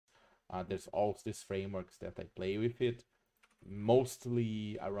There's all these frameworks that I play with it,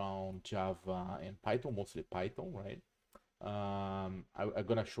 mostly around Java and Python, mostly Python, right? I'm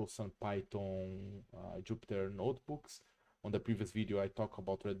gonna show some Python Jupyter notebooks. On the previous video, I talked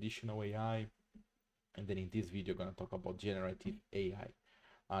about traditional AI, and then in this video, I'm gonna talk about generative AI.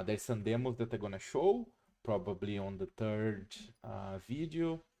 There's some demos that I'm gonna show, probably on the third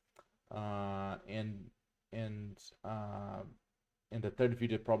video, and and in the third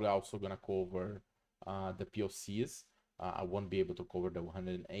video, probably also gonna cover the POCs. I won't be able to cover the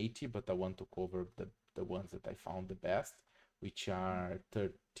 180, but I want to cover the ones that I found the best, which are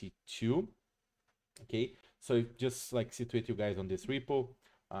 32. Okay, so just like situate you guys on this repo.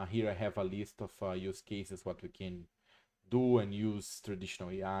 Here I have a list of use cases, what we can do and use traditional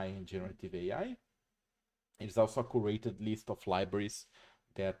AI and generative AI. It's also a curated list of libraries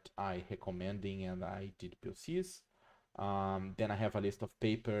that I recommending and I did POCs. Then I have a list of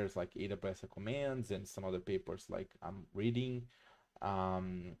papers like AWS recommends and some other papers like I'm reading.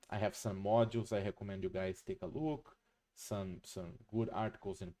 I have some modules I recommend you guys take a look, some good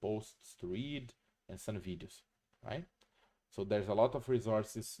articles and posts to read, and some videos, right? So there's a lot of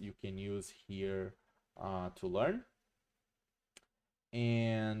resources you can use here to learn.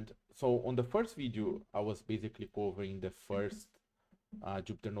 And so on the first video, I was basically covering the first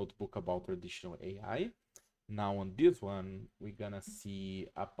Jupyter notebook about traditional AI. Now on this one, we're gonna see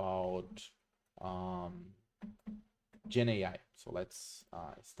about Gen AI. So let's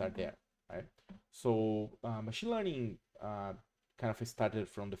start there, right? So machine learning kind of started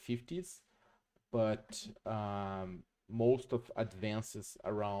from the 50s, but most of advances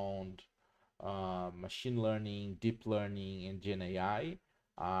around machine learning, deep learning, and Gen AI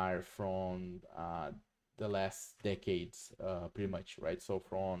are from the last decades, pretty much, right? So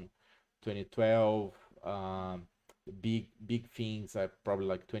from 2012, big things are probably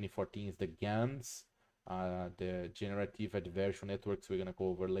like 2014 is the GANs, the generative adversarial networks we're gonna go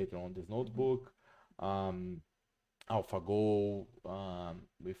over later on this notebook. AlphaGo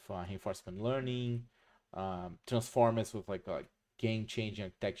with reinforcement learning, transformers with like a game-changing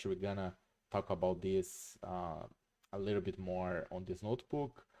architecture. We're gonna talk about this a little bit more on this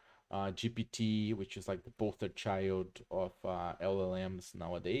notebook. GPT, which is like the poster child of LLMs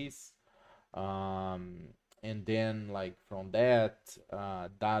nowadays. And then like from that,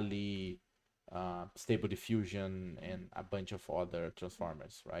 DALI, Stable Diffusion, and a bunch of other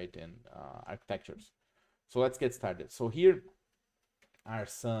transformers, right? And architectures. So let's get started. So here are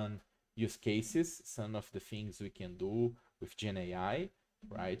some use cases, some of the things we can do with Gen AI,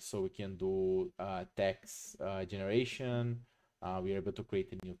 right? So we can do text generation. We are able to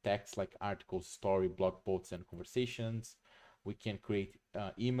create a new text like articles, story, blog posts, and conversations. We can create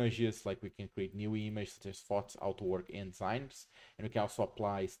images, like we can create new images such as thoughts, artwork, and designs. And we can also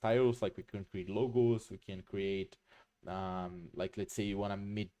apply styles, like we can create logos. We can create, like let's say you want a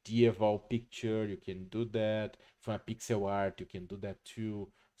medieval picture, you can do that. If you want pixel art, you can do that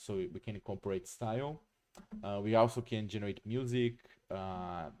too. So we can incorporate style. We also can generate music.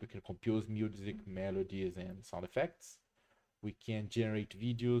 We can compose music, melodies, and sound effects. We can generate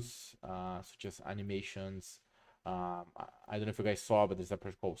videos, such as animations. I don't know if you guys saw, but there's a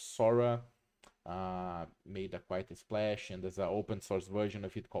project called Sora, made a quite a splash, and there's an open source version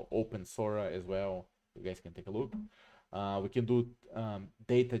of it called Open Sora as well. You guys can take a look. We can do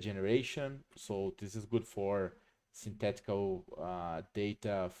data generation. So this is good for synthetical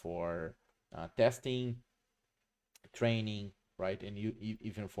data for testing, training, right? And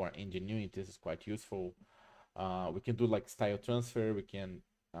even for engineering, this is quite useful. We can do like style transfer. We can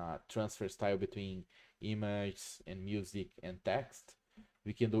transfer style between image and music and text.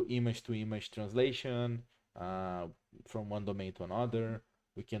 We can do image to image translation from one domain to another.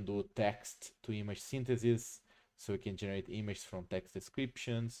 We can do text to image synthesis, so we can generate images from text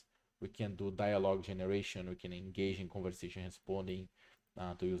descriptions. We can do dialogue generation. We can engage in conversation responding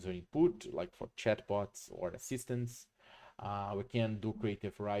to user input, like for chatbots or assistants. We can do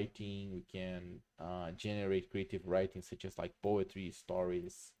creative writing. We can generate creative writing such as like poetry,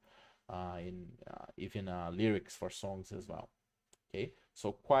 stories, and even lyrics for songs as well. Okay,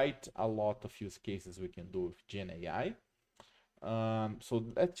 so quite a lot of use cases we can do with Gen AI. So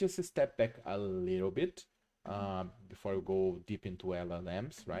let's just step back a little bit before we go deep into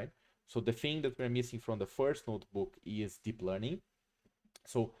LLMs, right? So the thing that we're missing from the first notebook is deep learning.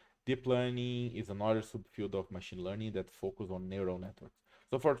 So deep learning is another subfield of machine learning that focuses on neural networks.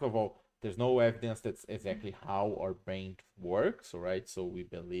 So first of all, there's no evidence that's exactly how our brain works, right? So we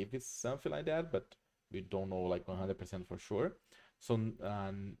believe it's something like that, but we don't know like 100% for sure. So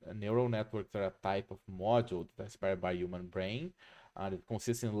neural networks are a type of module that's inspired by human brain. that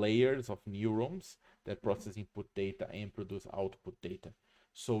consists in layers of neurons that process input data and produce output data.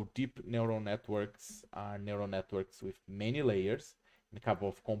 So deep neural networks are neural networks with many layers and a couple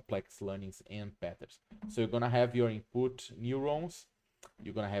of complex learnings and patterns. So you're gonna have your input neurons,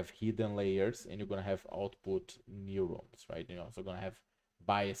 you're gonna have hidden layers, and you're gonna have output neurons, right? You're also gonna have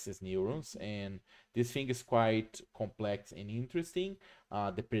biases neurons, and this thing is quite complex and interesting.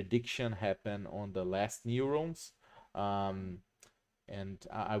 The prediction happen on the last neurons, and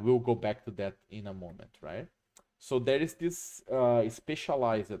I will go back to that in a moment, right? So there is this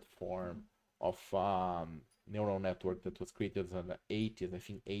specialized form of neural network that was created in the 80s, I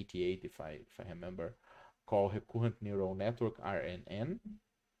think 88 if I remember, called recurrent neural network, RNN.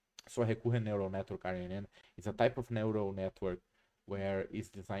 So a recurrent neural network, RNN, is a type of neural network where it's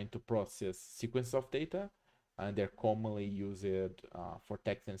designed to process sequence of data, and they're commonly used for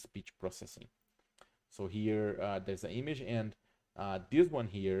text and speech processing. So here there's an image, and this one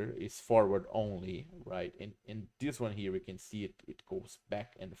here is forward only, right? And this one here, we can see it goes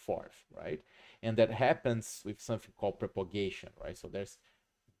back and forth, right? And that happens with something called propagation, right? So there's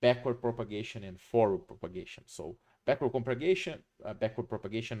backward propagation and forward propagation. So backward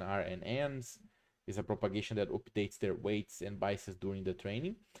propagation RNNs is a propagation that updates their weights and biases during the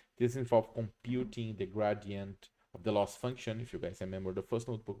training. This involves computing the gradient of the loss function. If you guys remember the first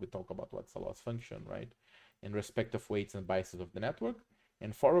notebook, we talk about what's the loss function, right? In respect of weights and biases of the network.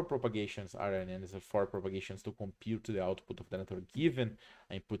 And forward propagations, RNNs, are forward propagations to compute the output of the network given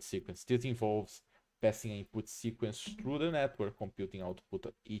an input sequence. This involves passing an input sequence through the network, computing output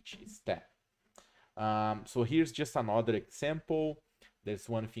at each step. So here's just another example. There's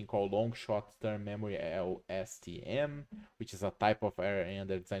one thing called long short-term memory, LSTM, which is a type of RNN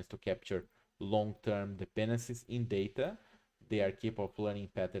that is designed to capture long-term dependencies in data. They are capable of learning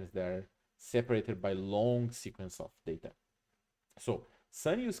patterns that are separated by long sequence of data. So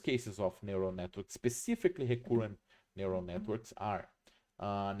some use cases of neural networks, specifically recurrent neural networks, are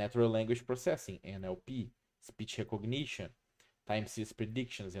natural language processing, NLP, speech recognition, time series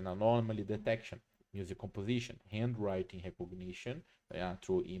predictions and anomaly detection, music composition, handwriting recognition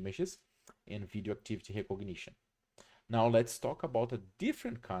through images, and video activity recognition. Now let's talk about a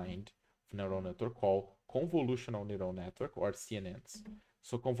different kind of neural network called convolutional neural network, or CNNs.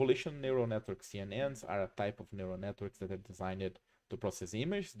 So convolutional neural network, CNNs, are a type of neural networks that are designed to process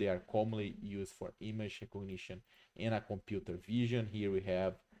image. They are commonly used for image recognition and a computer vision. Here we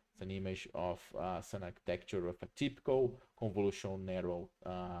have an image of some architecture of a typical convolutional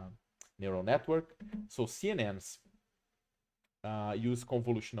neural network. So CNNs use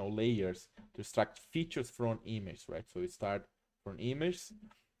convolutional layers to extract features from image, right? So we start from image,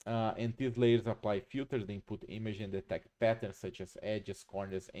 and these layers apply filters that input image and detect patterns such as edges,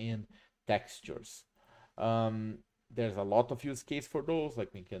 corners, and textures. There's a lot of use case for those,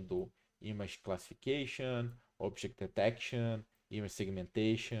 like we can do image classification, object detection, image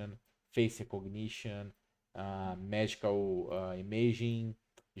segmentation, face recognition, medical imaging,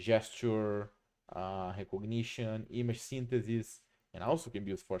 gesture recognition, image synthesis, and also can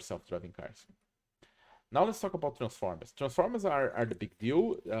be used for self-driving cars. Now let's talk about transformers. Transformers are the big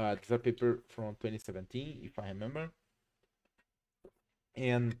deal. This is a paper from 2017, if I remember.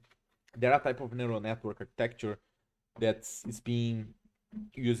 And they're a type of neural network architecture that is being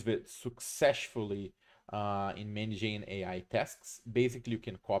used successfully in many Gen AI tasks. Basically, you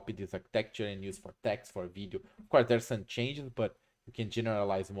can copy this architecture and use for text, for video. Of course, there's some changes, but you can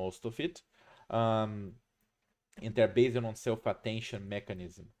generalize most of it. And they're based on self-attention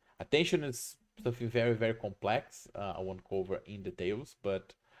mechanism. Attention is something very, very complex. I won't cover in details,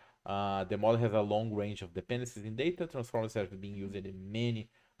 but the model has a long range of dependencies in data. Transformers have been used in many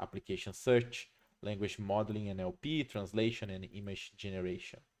applications: search, language modeling, NLP, translation, and image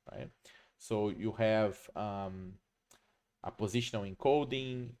generation, right? So you have a positional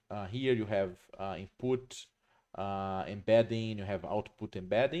encoding. Here you have input embedding, you have output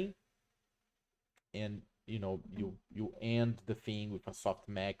embedding, and you end the thing with a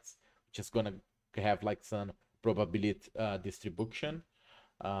softmax, which is gonna have like some probability distribution.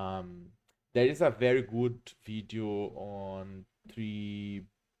 There is a very good video on 3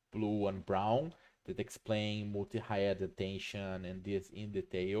 Blue and Brown that explain multi-high-end attention and this in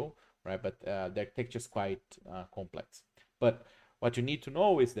detail, right? But the architecture is quite complex. But what you need to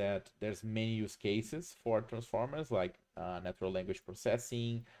know is that there's many use cases for transformers, like natural language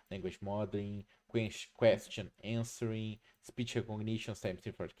processing, language modeling, question answering, speech recognition,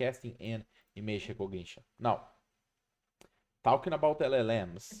 time-series forecasting, and image recognition. Now, talking about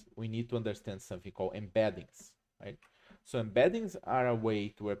LLMs, we need to understand something called embeddings, right? So embeddings are a way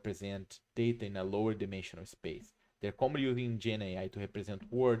to represent data in a lower dimensional space. They're commonly using Gen AI to represent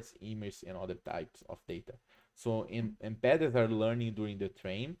words, images, and other types of data. So embeddeds are learning during the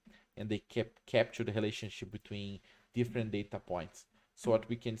train, and they capture the relationship between different data points. So what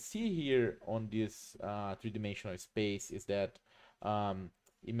we can see here on this three-dimensional space is that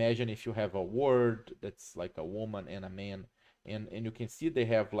imagine if you have a word that's like a woman and a man, and you can see they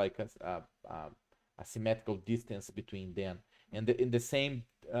have like a symmetrical distance between them, and in the same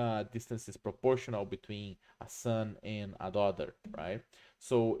distance is proportional between a son and a daughter, right?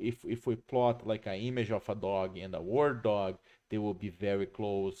 So if we plot like an image of a dog and a word dog, they will be very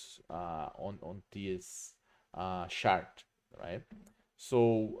close on this chart, right?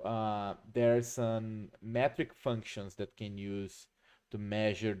 So there are some metric functions that can use to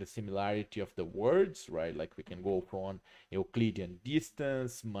measure the similarity of the words, right? Like we can go from Euclidean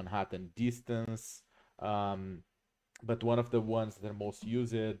distance, Manhattan distance, but one of the ones that are most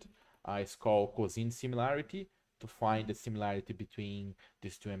used is called cosine similarity to find the similarity between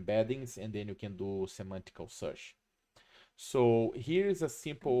these two embeddings, and then you can do semantical search. So here is a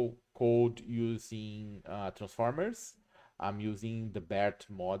simple code using transformers. I'm using the BERT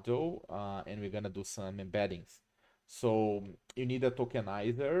model, and we're gonna do some embeddings. So you need a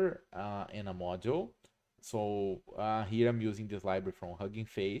tokenizer and a module. So here I'm using this library from Hugging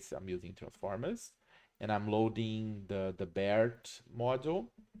Face. I'm using transformers, and I'm loading the BERT module.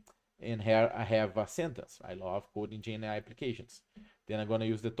 And here I have a sentence. I love coding GenAI applications. Then I'm gonna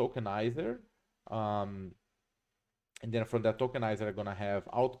use the tokenizer. And then from that tokenizer, I'm gonna have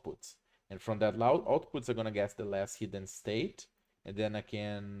outputs. And from that outputs, I'm gonna guess the last hidden state, and then I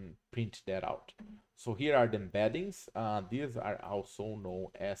can print that out. So here are the embeddings. These are also known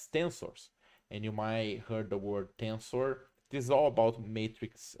as tensors. And you might heard the word tensor. This is all about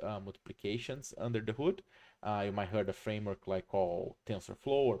matrix multiplications under the hood. You might heard a framework like called TensorFlow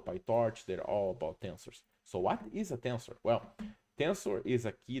or PyTorch. They're all about tensors. So what is a tensor? Well, tensor is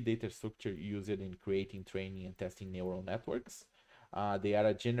a key data structure used in creating, training, and testing neural networks. They are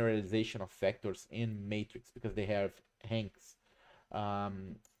a generalization of vectors in matrix because they have hanks.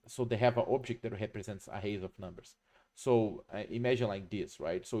 So they have an object that represents arrays of numbers. So imagine like this,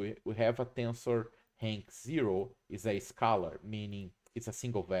 right? So we have a tensor rank 0 is a scalar, meaning it's a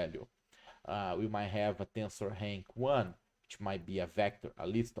single value. We might have a tensor rank 1, which might be a vector, a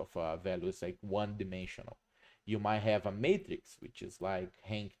list of values like one dimensional. You might have a matrix, which is like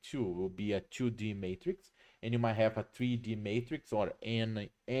rank 2, will be a 2D matrix, and you might have a 3D matrix or n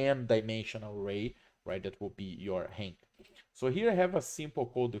dimensional array, right? That will be your rank. So here I have a simple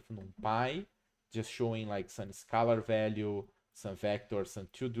code with NumPy, just showing like some scalar value, some vectors, some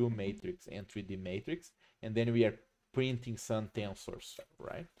 2D matrix and 3D matrix, and then we are printing some tensors,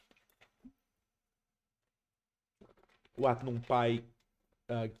 right? What NumPy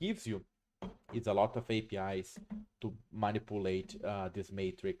gives you is a lot of APIs to manipulate this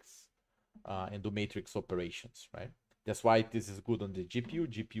matrix and do matrix operations, right? That's why this is good on the GPU.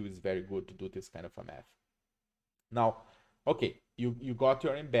 GPU is very good to do this kind of a math. Now, okay, you got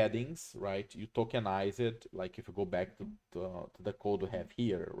your embeddings, right? You tokenize it, like if you go back to the code we have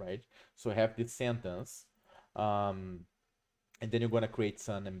here, right? So I have this sentence, and then you're going to create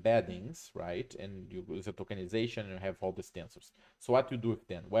some embeddings, right? And you use a tokenization and you have all these tensors. So what you do with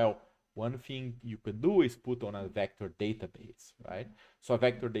them? Well, one thing you can do is put on a vector database, right? So a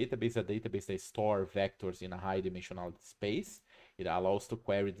vector database is a database that stores vectors in a high dimensional space. It allows to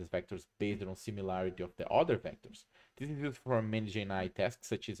query these vectors based on similarity of the other vectors. This is used for many GenAI tasks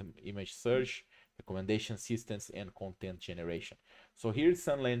such as image search, recommendation systems, and content generation. So here's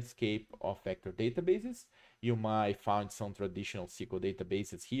some landscape of vector databases. You might find some traditional SQL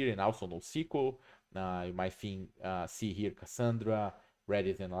databases here and also NoSQL. You might see here Cassandra,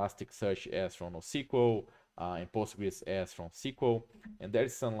 Redis and Elasticsearch as from NoSQL, and Postgres as from SQL. And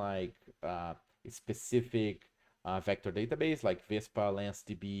there's some like specific vector database like Vespa,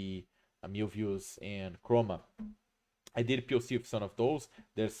 LensDB, Milviews, and Chroma. I did POC with some of those.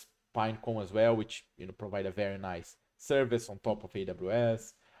 There's Pinecone as well, which provide a very nice service on top of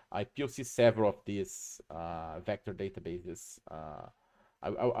AWS. I POC several of these vector databases.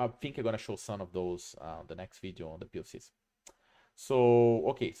 I think I'm gonna show some of those the next video on the POCs. So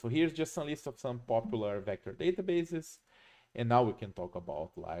okay, so here's just a list of some popular vector databases, and now we can talk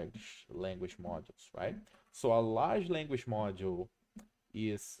about large language modules, right? So a large language module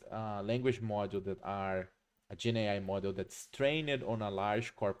is a language module that are a GenAI model that's trained on a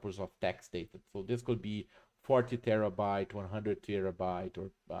large corpus of text data. So this could be 40 terabyte, 100 terabyte,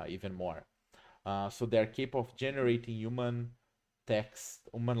 or even more. So they're capable of generating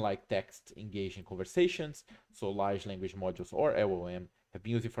human-like text engaging conversations. So large language modules or LLM have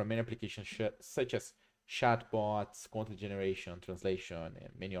been used for many applications such as chatbots, content generation, translation, and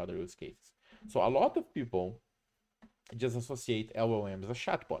many other use cases. So a lot of people just associate LLM as a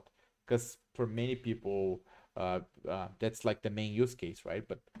chatbot because for many people, that's like the main use case, right?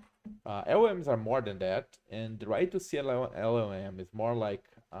 But LLMs are more than that, and the right to see LLM is more like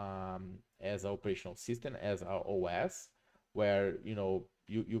as an operational system, as a OS, where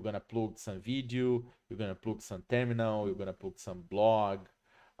you're gonna plug some video, you're gonna plug some terminal, you're gonna plug some blog,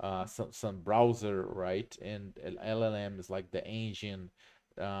 some browser, right? And LLM is like the engine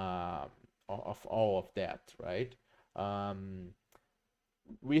of all of that, right? Um,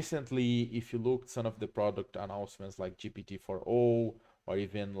 Recently, if you look some of the product announcements like GPT-4o, or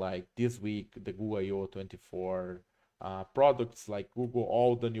even like this week, the Google I/O 24 products like Google,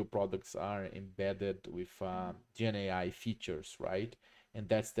 all the new products are embedded with Gen AI features, right? And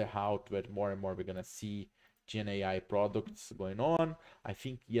that's the how that more and more we're gonna see Gen AI products going on. I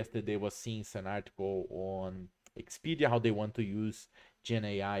think yesterday was seeing an article on Expedia how they want to use Gen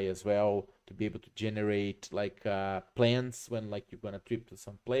AI as well to be able to generate like plans when like you're gonna trip to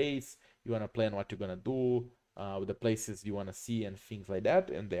some place, you wanna plan what you're gonna do, with the places you wanna see and things like that,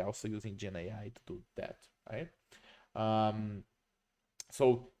 and they're also using Gen AI to do that, right? Um,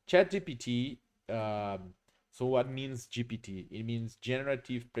 so ChatGPT, so what means GPT? It means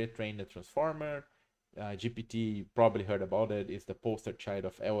generative pre-trained transformer. GPT, you probably heard about it, is the poster child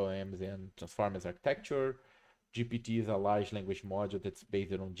of LLMs and transformers architecture. GPT is a large language module that's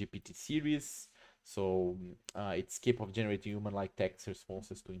based on GPT series. So it's capable of generating human-like text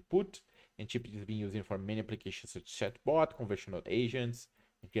responses to input. And GPT is being used for many applications such as chatbot, conversational agents,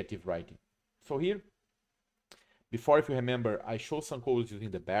 and creative writing. So here, before, if you remember, I showed some codes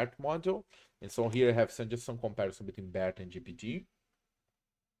using the BERT module. And so here I have just some comparison between BERT and GPT.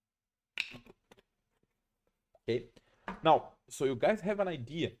 Okay. Now, so you guys have an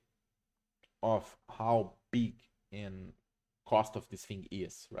idea of how big and cost of this thing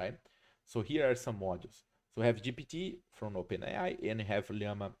is, right? So here are some modules. So we have GPT from OpenAI and we have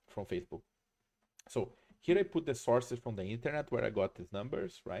Llama from Facebook. So here I put the sources from the internet where I got these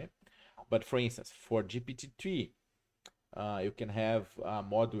numbers, right? But for instance, for GPT-3, you can have a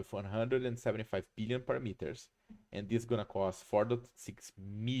model with 175 billion parameters, and this is gonna cost $4.6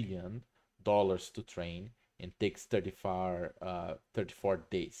 million to train and takes 34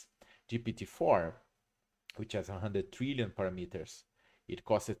 days. GPT-4, which has 100 trillion parameters, it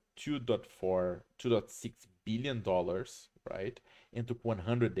costed $2.6 billion, right? And took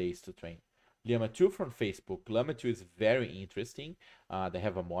 100 days to train. Llama 2 from Facebook. Llama 2 is very interesting. They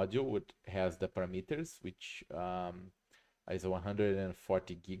have a module which has the parameters, which is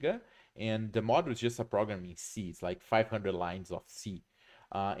 140 giga. And the module is just a program in C. It's like 500 lines of C.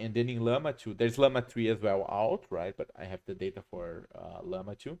 And then in Llama 2, there's Llama 3 as well out, right? But I have the data for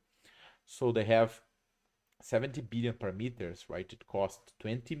Llama 2. So they have 70 billion parameters, right? It costs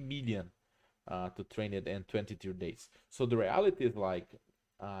 20 million to train it in 22 days. So the reality is like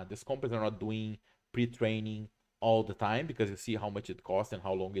these companies are not doing pre-training all the time because you see how much it costs and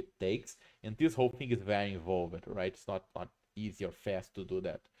how long it takes. And this whole thing is very involved, right? It's not easy or fast to do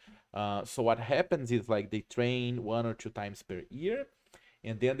that. So what happens is like they train 1 or 2 times per year,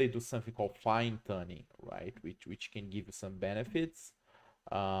 and then they do something called fine tuning, right? Which can give you some benefits.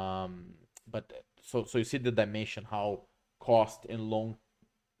 But so you see the dimension how cost and long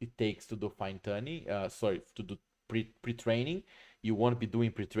it takes to do fine tuning. Sorry, to do pre-training. You won't be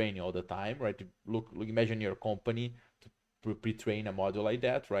doing pre-training all the time, right? Look, imagine your company to pre-train a model like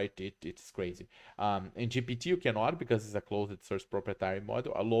that, right? It's crazy. In GPT you cannot because it's a closed source proprietary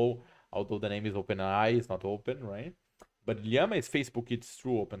model. Although the name is OpenAI, it's not open, right? But Llama is Facebook. It's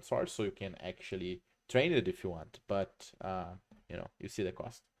true open source, so you can actually train it if you want. But you see the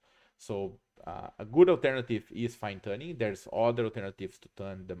cost. So a good alternative is fine tuning. There's other alternatives to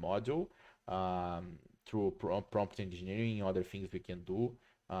turn the module through prompt engineering, other things we can do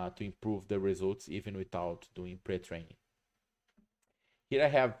to improve the results even without doing pre-training. Here I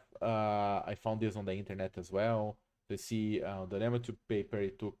have, I found this on the internet as well. You see the Llama 2 paper,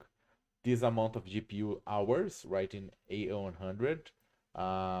 it took this amount of GPU hours, right, in A100,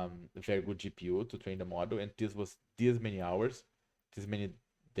 very good GPU to train the model, and this was this many hours, this many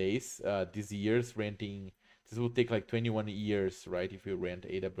days, these years renting. This will take like 21 years, right, if you rent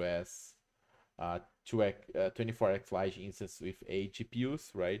AWS 24x large instance with 8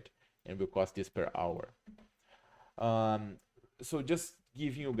 GPUs, right, and will cost this per hour. So just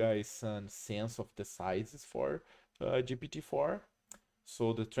giving you guys some sense of the sizes for GPT-4.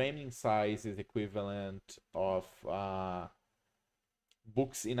 So the training size is equivalent of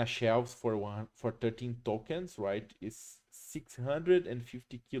books in a shelf for 13 tokens, right? Is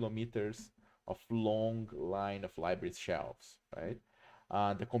 650 kilometers of long line of library shelves, right?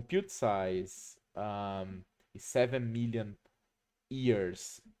 The compute size is 7 million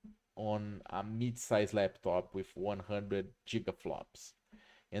years on a mid-size laptop with 100 gigaflops.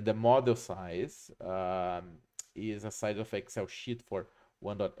 And the model size is a size of Excel sheet for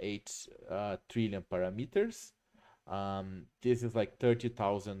 1.8 trillion parameters. This is like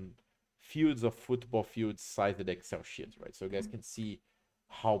 30,000 fields of football fields sized Excel sheet, right? So you guys can see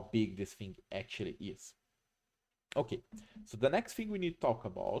how big this thing actually is. Okay, so the next thing we need to talk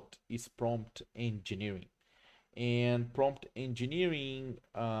about is prompt engineering. And prompt engineering,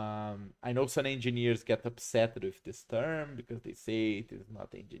 I know some engineers get upset with this term because they say it is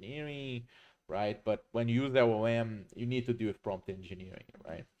not engineering, right? But when you use LLM, you need to deal with prompt engineering,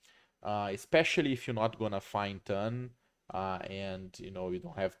 right? Especially if you're not gonna fine tune and you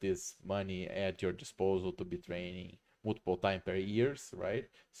don't have this money at your disposal to be training multiple times per years, right?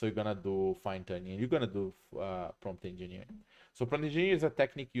 So you're gonna do fine tuning and you're gonna do prompt engineering. So prompt engineering is a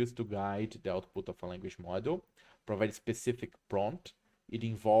technique used to guide the output of a language model, provide specific prompt. It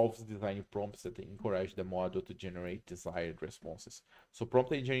involves designing prompts that encourage the model to generate desired responses. So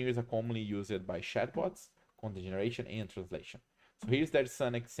prompt engineering is commonly used by chatbots, content generation, and translation. So there's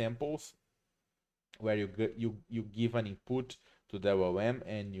some examples where you give an input to the LLM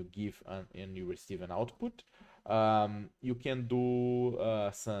and you receive an output. You can do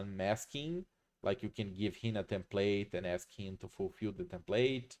some masking, like you can give him a template and ask him to fulfill the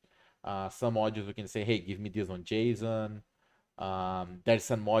template. Some modules you can say, hey, give me this on JSON. There's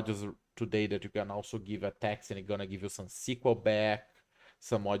some modules today that you can also give a text and it's gonna give you some SQL back.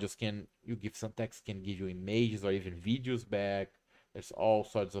 Some modules you give some text, can give you images or even videos back. There's all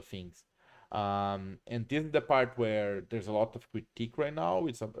sorts of things. And this is the part where there's a lot of critique right now.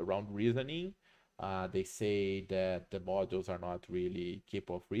 It's around reasoning. They say that the modules are not really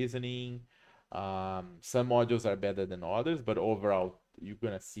capable of reasoning. Some modules are better than others, but overall, you're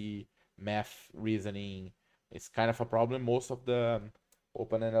gonna see math reasoning is kind of a problem. Most of the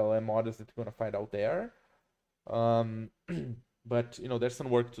OpenLLM models that you're gonna find out there. But there's some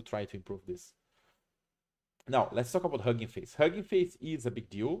work to try to improve this. Now, let's talk about Hugging Face. Hugging Face is a big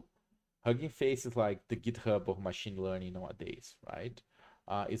deal. Hugging Face is like the GitHub of machine learning nowadays, right?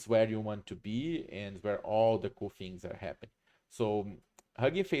 It's where you want to be and where all the cool things are happening. So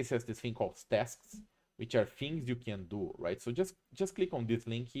Hugging Face has this thing called tasks, which are things you can do, right? So just click on this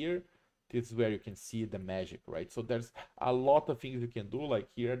link here. This is where you can see the magic, right? So there's a lot of things you can do. Like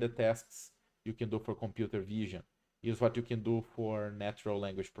here are the tasks you can do for computer vision. Here's what you can do for natural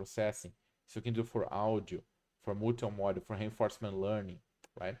language processing. So you can do for audio, for multimodal, for reinforcement learning,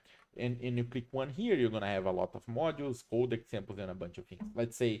 right? And you click one here, you're gonna have a lot of modules, code examples, and a bunch of things.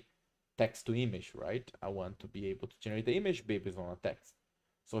 Let's say text to image, right? I want to be able to generate the image based on a text.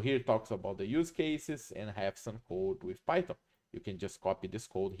 So here it talks about the use cases and have some code with Python. You can just copy this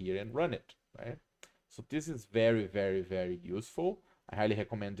code here and run it, right? So this is very, very, very useful. I highly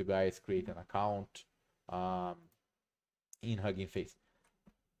recommend you guys create an account in Hugging Face.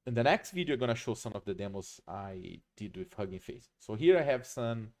 In the next video, I'm gonna show some of the demos I did with Hugging Face. So here I have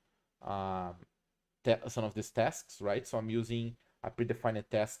some of these tasks, right? So I'm using a predefined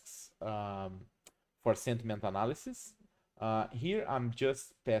tasks for sentiment analysis. Here I'm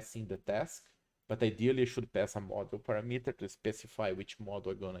just passing the task, but ideally I should pass a model parameter to specify which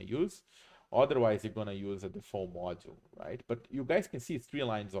model I'm gonna use. Otherwise, you're gonna use a default module, right? But you guys can see it's 3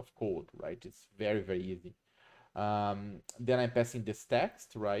 lines of code, right? It's very, very easy. Then I'm passing this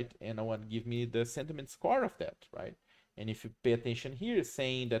text, right? And I want to give me the sentiment score of that, right? And if you pay attention here, it's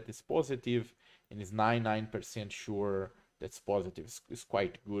saying that it's positive and is 99% sure that's positive. It's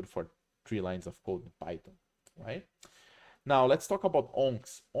quite good for 3 lines of code in Python, right? Now let's talk about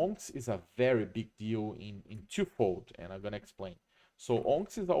ONCs. ONCs is a very big deal in twofold, and I'm gonna explain. So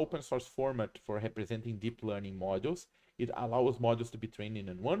ONCs is an open source format for representing deep learning modules. It allows modules to be trained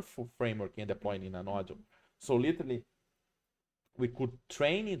in one framework and deployed in another. So literally, we could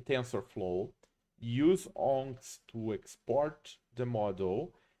train in TensorFlow, use ONCs to export the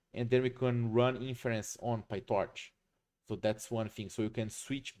model, and then we can run inference on PyTorch. So that's one thing. So you can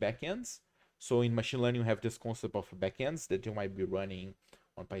switch backends. So in machine learning, you have this concept of backends that you might be running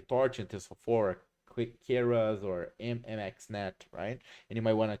on PyTorch and TensorFlow, Keras or MXNet, right? And you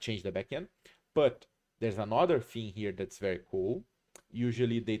might want to change the backend. But there's another thing here that's very cool.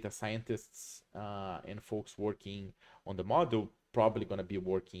 Usually data scientists and folks working on the model probably going to be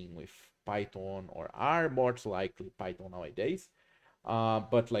working with Python or are more likely Python nowadays.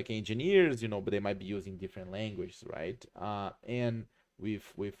 But like engineers, but they might be using different languages, right? And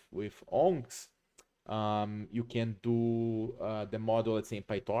with ONCs, you can do the model, let's say in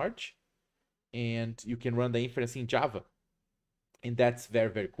PyTorch, and you can run the inference in Java, and that's very,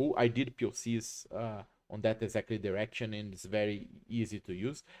 very cool. I did POCs on that exactly direction, and it's very easy to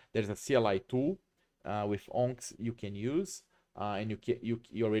use. There's a CLI tool with onks you can use, and you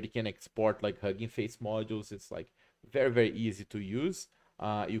already can export like Hugging Face modules. It's like very, very easy to use.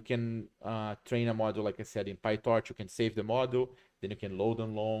 You can train a model, like I said, in PyTorch. You can save the model, then you can load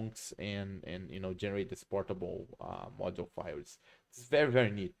on longs and generate this portable module files. It's very,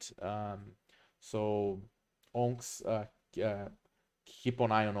 very neat. So onks, keep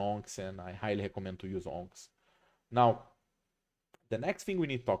an eye on onks, and I highly recommend to use onks. Now, the next thing we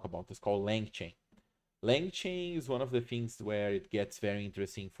need to talk about is called LangChain. LangChain is one of the things where it gets very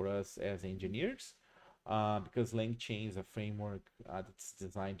interesting for us as engineers, because LangChain is a framework that's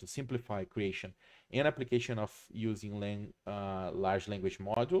designed to simplify creation and application of using large language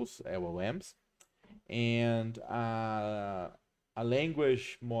modules, LLMs, and a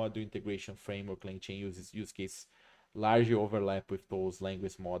language model integration framework. LangChain uses use case largely overlap with those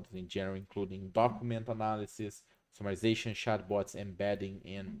language models in general, including document analysis, summarization, chatbots, embedding,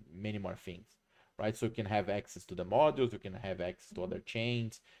 and many more things. Right, so you can have access to the modules, you can have access to other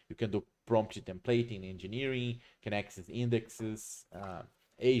chains, you can do prompt templating, engineering, you can access indexes,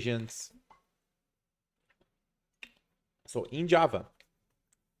 agents. So in Java,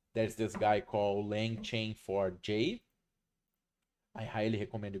 there's this guy called LangChain for J. I highly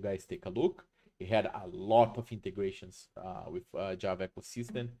recommend you guys take a look. It had a lot of integrations with Java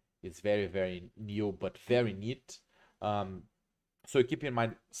ecosystem. It's very, very new, but very neat. So keep in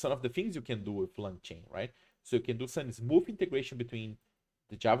mind some of the things you can do with LangChain, right? So you can do some smooth integration between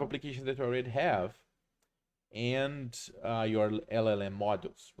the Java applications that you already have and your LLM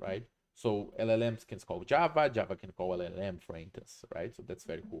modules, right? So LLMs can call Java, Java can call LLM, for instance, right? So that's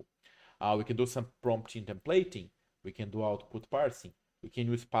very cool. We can do some prompting templating. We can do output parsing. We can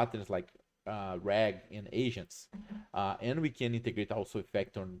use patterns like RAG and agents. And we can integrate also with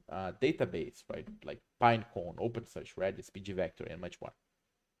vector database, right? Like Pinecone, OpenSearch, Redis, pgvector, and much more.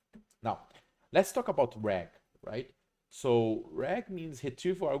 Now, let's talk about RAG, right? So RAG means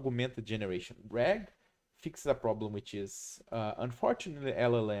retrieval augmented generation. RAG fixes a problem which is, unfortunately,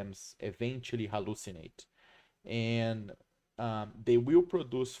 LLMs eventually hallucinate. And they will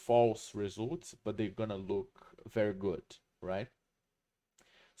produce false results, but they're gonna look very good, right?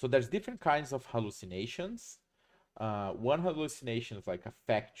 So there's different kinds of hallucinations. One hallucination is like a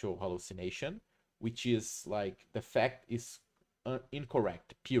factual hallucination, which is like the fact is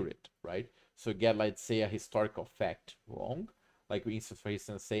incorrect, period, right? So get, let's say, a historical fact wrong. Like, for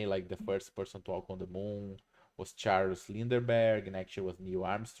instance, say like the first person to walk on the moon was Charles Lindbergh and actually was Neil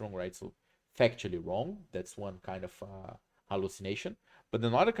Armstrong, right? So factually wrong. That's one kind of hallucination. But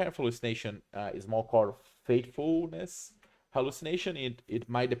another kind of hallucination is more called faithfulness hallucination. It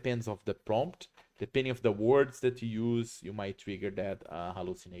might depends of the prompt. Depending of the words that you use, you might trigger that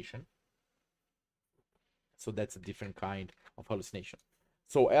hallucination. So that's a different kind of hallucination.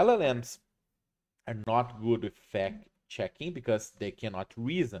 So LLMs are not good with fact checking because they cannot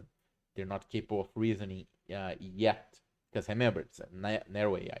reason. They're not capable of reasoning yet. Because remember, it's a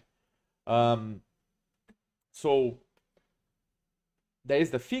narrow AI. So there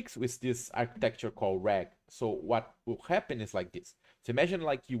is the fix with this architecture called RAG. So what will happen is like this. So imagine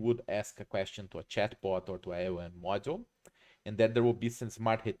like you would ask a question to a chatbot or to a LLM module, and then there will be some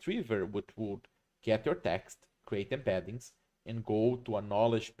smart retriever which would get your text, create embeddings, and go to a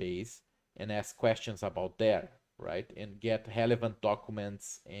knowledge base and ask questions about there, right? And get relevant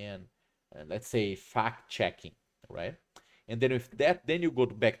documents and let's say fact checking, right? And then with that, then you go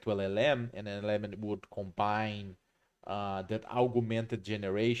back to LLM, and LLM would combine that augmented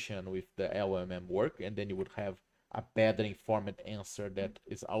generation with the LLM work, and then you would have a better informed answer that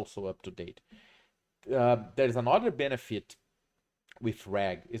is also up to date. There's another benefit with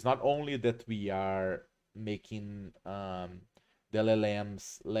RAG. It's not only that we are making the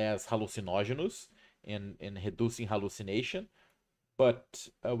LLMs less hallucinogenous and reducing hallucination, but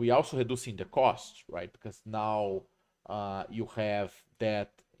we also reducing the cost, right? Because now you have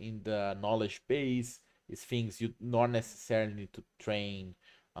that in the knowledge base is things you not necessarily need to train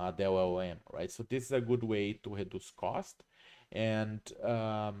the LLM, right? So this is a good way to reduce cost, and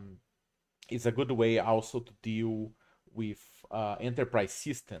it's a good way also to deal with enterprise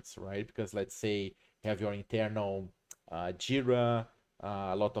systems, right? Because let's say you have your internal Jira,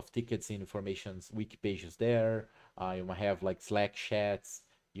 a lot of tickets and informations, wiki pages there. You might have like Slack chats.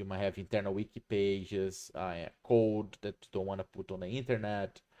 You might have internal wiki pages, code that you don't want to put on the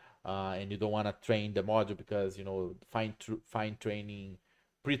internet, and you don't want to train the module because fine training,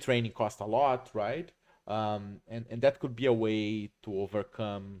 pre-training costs a lot, right? And that could be a way to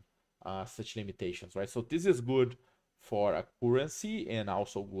overcome such limitations, right? So this is good for accuracy and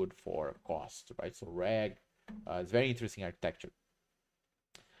also good for cost, right? So RAG is very interesting architecture.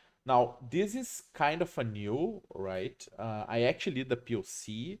 Now, this is kind of a new, right? I actually did the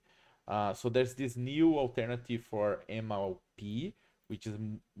POC. So there's this new alternative for MLP, which is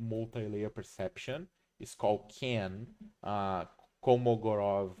multi-layer perception. It's called CAN,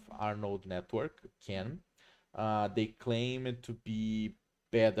 Kolmogorov-Arnold Network, CAN. They claim it to be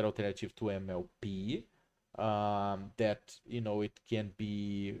better alternative to MLP. That it can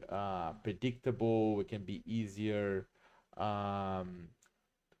be predictable, it can be easier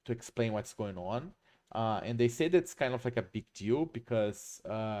to explain what's going on. And they say that's kind of like a big deal because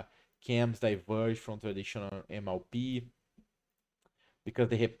CAMs diverge from traditional MLP because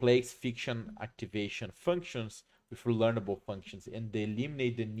they replace fiction activation functions with learnable functions, and they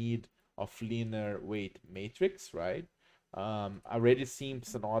eliminate the need of linear weight matrix, right? Already seen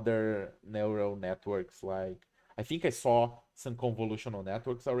some other neural networks, like I think I saw some convolutional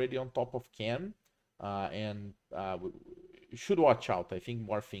networks already on top of CAM, and you should watch out. I think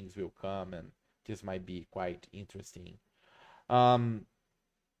more things will come, and this might be quite interesting. Um,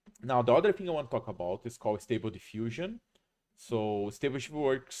 Now, the other thing I want to talk about is called stable diffusion. So stable diffusion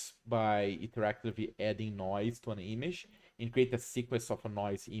works by interactively adding noise to an image and create a sequence of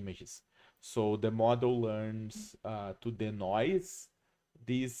noise images. So the model learns to denoise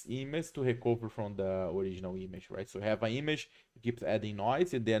this image to recover from the original image, right? So you have an image, it keeps adding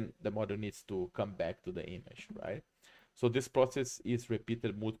noise, and then the model needs to come back to the image, right? So this process is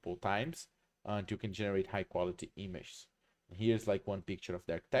repeated multiple times until you can generate high quality images. Here's like one picture of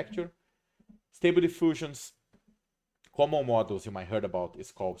the architecture. Stable diffusions, common models you might heard about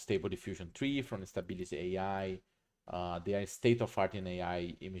is called Stable Diffusion 3 from Stability AI. They are state of art in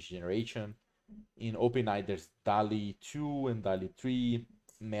AI image generation. In OpenAI, there's DALI 2 and DALI 3.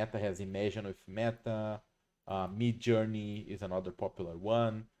 Meta has Imagine with Meta. Midjourney is another popular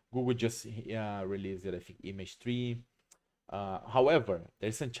one. Google just released it, I think, Image 3. However,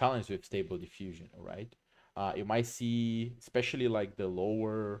 there's some challenge with stable diffusion, right? You might see, especially like the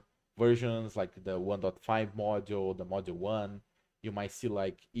lower versions, like the 1.5 module, the module 1, you might see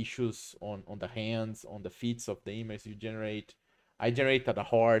like issues on the hands, on the feet of the image you generate. I generated a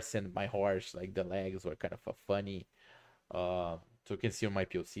horse, and my horse, like the legs were kind of a funny. So you can see on my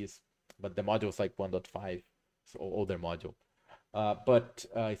POCs, but the module is like 1.5, so older module. But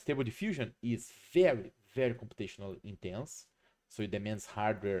stable diffusion is very, very computational intense. So it demands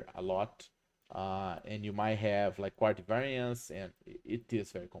hardware a lot. And you might have like quartic variance, and it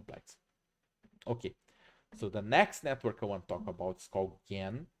is very complex. Okay, so the next network I want to talk about is called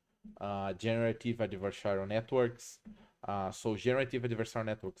GAN, Generative Adversarial Networks. So generative adversarial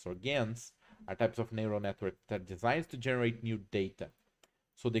networks, or GANs, are types of neural networks that are designed to generate new data.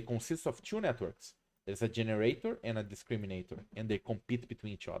 So they consist of two networks. There's a generator and a discriminator, and they compete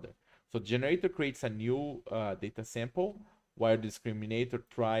between each other. So the generator creates a new data sample, while the discriminator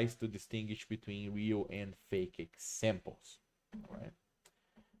tries to distinguish between real and fake examples. All right.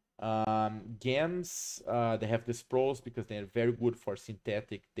 GANs, they have these pros because they're very good for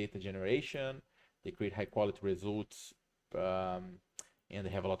synthetic data generation. They create high quality results, and they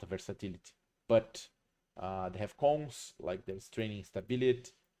have a lot of versatility. But they have cons, like there's training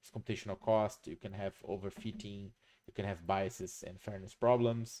instability, it's computational cost, you can have overfitting, you can have biases and fairness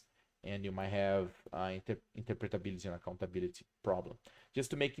problems, and you might have interpretability and accountability problem.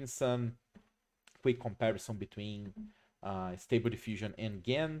 Just to making some quick comparison between stable diffusion and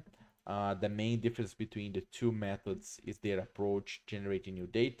GAN, the main difference between the two methods is their approach generating new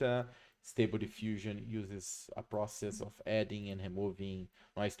data. Stable diffusion uses a process of adding and removing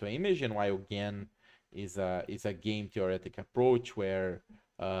noise to an image, and while GAN is a game theoretic approach where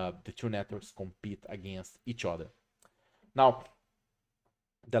the two networks compete against each other. Now,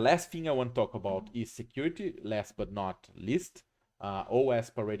 the last thing I want to talk about is security, last but not least.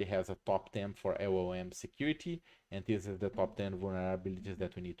 OWASP already has a top 10 for LLM security, and this is the top 10 vulnerabilities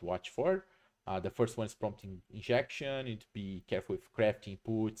that we need to watch for. The first one is prompt injection. You need to be careful with crafting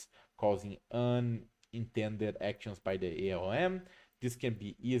inputs, causing unintended actions by the LLM. This can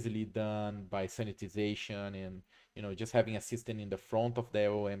be easily done by sanitization and just having a system in the front of the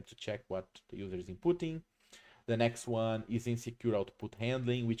LLM to check what the user is inputting. The next one is insecure output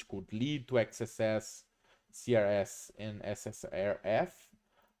handling, which could lead to XSS, CRS, and SSRF.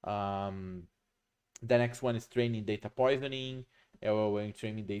 The next one is training data poisoning. LLM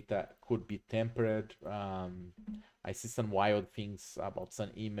training data could be tempered. I see some wild things about some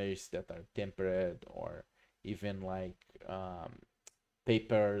images that are tempered, or even like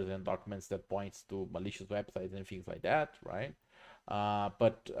papers and documents that points to malicious websites and things like that, right?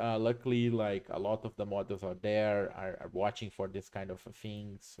 But luckily, like a lot of the models out there are watching for this kind of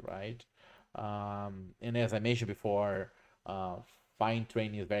things, right? And as I mentioned before, uh, fine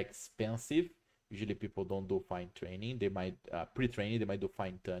training is very expensive. Usually people don't do fine training. They might pre-training, they might do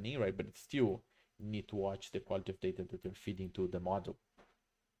fine tuning, right? But still, you need to watch the quality of data that you're feeding to the model.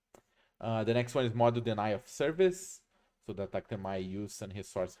 The next one is model denial of service. So the attacker might use some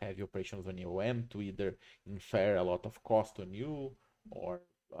resource heavy operations on your OM to either infer a lot of cost on you or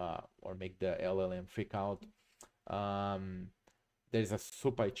make the LLM freak out. Um, there's a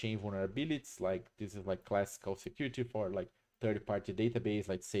supply chain vulnerabilities, like this is like classical security for like third-party database.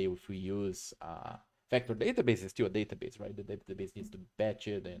 Like say if we use vector database, is still a database, right? The database needs to be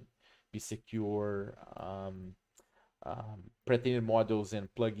batched and be secure. Pretended models and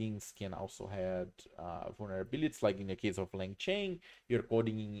plugins can also have vulnerabilities, like in the case of LangChain, you're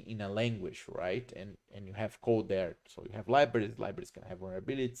coding in a language, right? And you have code there. So you have libraries can have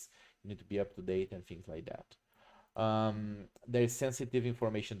vulnerabilities. You need to be up to date and things like that. There's sensitive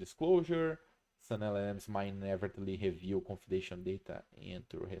information disclosure. Some LLMs might inadvertently reveal confidential data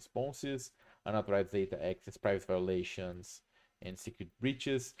into responses, unauthorized data access, privacy violations, and security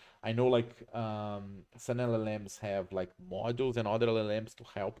breaches. I know like some LLMs have like modules and other LLMs to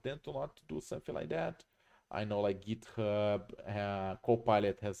help them to not do something like that. I know like GitHub,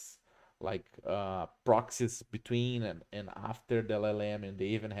 Copilot has like proxies between and after the LLM, and they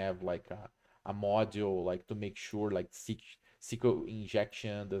even have like a module like to make sure like SQL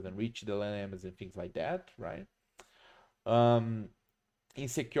injection doesn't reach the LLMs and things like that, right? Um,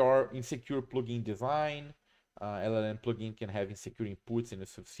 insecure plugin design. LLM plugin can have insecure inputs and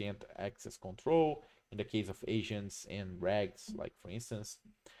insufficient access control. In the case of agents and regs, like for instance,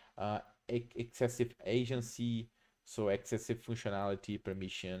 uh, excessive agency, so excessive functionality,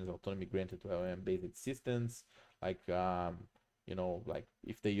 permissions, autonomy granted to LLM-based systems, like like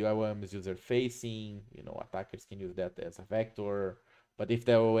if the LLM is user-facing, attackers can use that as a vector. But if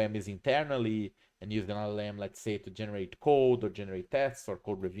the LLM is internally and use an LLM, let's say, to generate code or generate tests or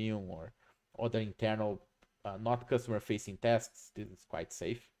code reviewing or other internal, not customer-facing tasks, this is quite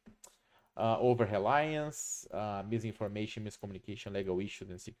safe. Over reliance, misinformation, miscommunication, legal issues,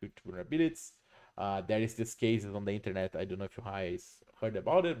 and security vulnerabilities. There is this cases on the internet. I don't know if you guys heard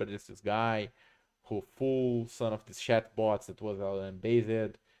about it, but there's this guy who fooled some of these chatbots that was LLM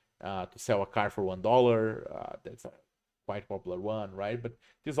based to sell a car for $1. That's a quite popular one, right? But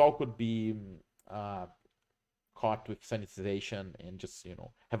this all could be uh, caught with sanitization and just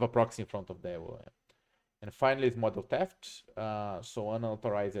have a proxy in front of the LLM. And finally is model theft. So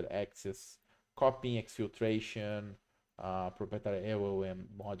unauthorized access, copying, exfiltration, proprietary LLM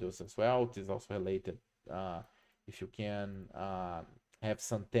modules as well. It is also related if you can have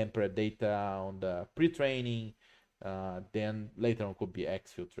some tempered data on the pre-training, then later on could be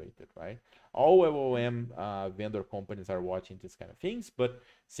exfiltrated, right? All LLM vendor companies are watching these kind of things, but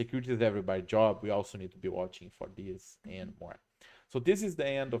security is everybody's job. We also need to be watching for this and more. So this is the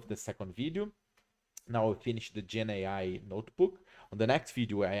end of the second video. Now we finish the Gen AI notebook. On the next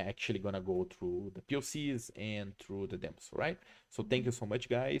video, I actually gonna go through the POCs and through the demos, right? So thank you so much,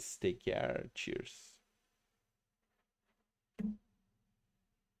 guys. Take care. Cheers.